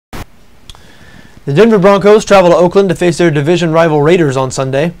The Denver Broncos travel to Oakland to face their division rival Raiders on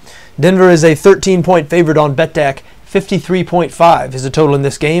Sunday. Denver is a 13-point favorite on BETDAQ. 53.5 is the total in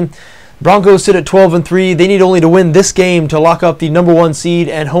this game. Broncos sit at 12-3. They need only to win this game to lock up the number 1 seed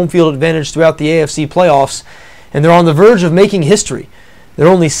and home field advantage throughout the AFC playoffs. And they're on the verge of making history. They're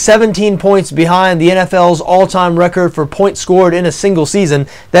only 17 points behind the NFL's all-time record for points scored in a single season.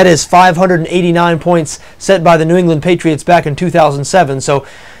 That is 589 points set by the New England Patriots back in 2007. So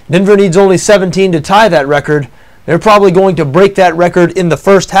Denver needs only 17 to tie that record. They're probably going to break that record in the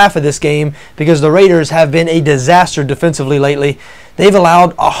first half of this game because the Raiders have been a disaster defensively lately. They've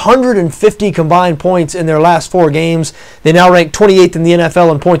allowed 150 combined points in their last 4 games. They now rank 28th in the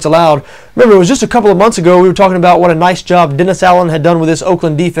NFL in points allowed. Remember, it was just a couple of months ago we were talking about what a nice job Dennis Allen had done with this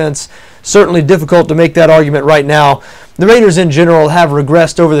Oakland defense. Certainly difficult to make that argument right now. The Raiders in general have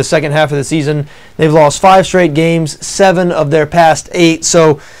regressed over the second half of the season. They've lost 5 straight games, 7 of their past 8.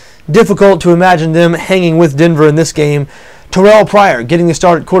 So difficult to imagine them hanging with Denver in this game. Terrell Pryor getting the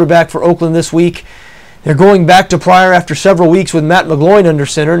start at quarterback for Oakland this week. They're going back to Pryor after several weeks with Matt McGloin under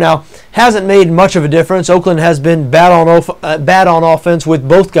center. Now, hasn't made much of a difference. Oakland has been bad on offense with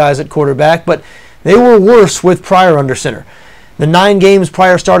both guys at quarterback, but they were worse with Pryor under center. The 9 games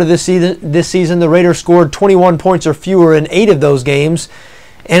Pryor started this season, the Raiders scored 21 points or fewer in 8 of those games.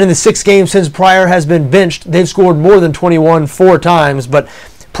 And in the 6 games since Pryor has been benched, they've scored more than 21 4 times. But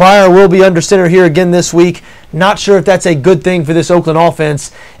Pryor will be under center here again this week. Not sure if that's a good thing for this Oakland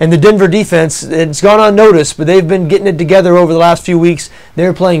offense. And the Denver defense, it's gone unnoticed, but they've been getting it together over the last few weeks.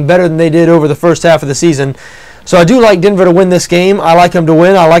 They're playing better than they did over the first half of the season. So I do like Denver to win this game. I like them to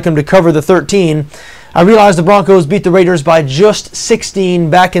win. I like them to cover the 13. I realize the Broncos beat the Raiders by just 16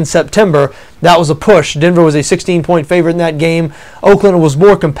 back in September. That was a push. Denver was a 16-point favorite in that game. Oakland was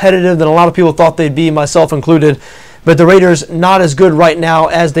more competitive than a lot of people thought they'd be, myself included. But the Raiders not as good right now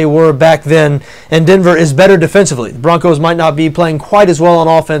as they were back then, and Denver is better defensively. The Broncos might not be playing quite as well on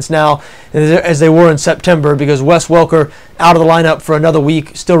offense now as they were in September because Wes Welker out of the lineup for another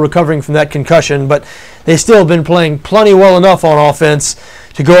week, still recovering from that concussion, but they still have been playing plenty well enough on offense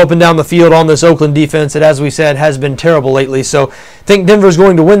to go up and down the field on this Oakland defense that, as we said, has been terrible lately. So I think Denver's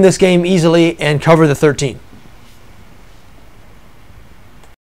going to win this game easily and cover the 13.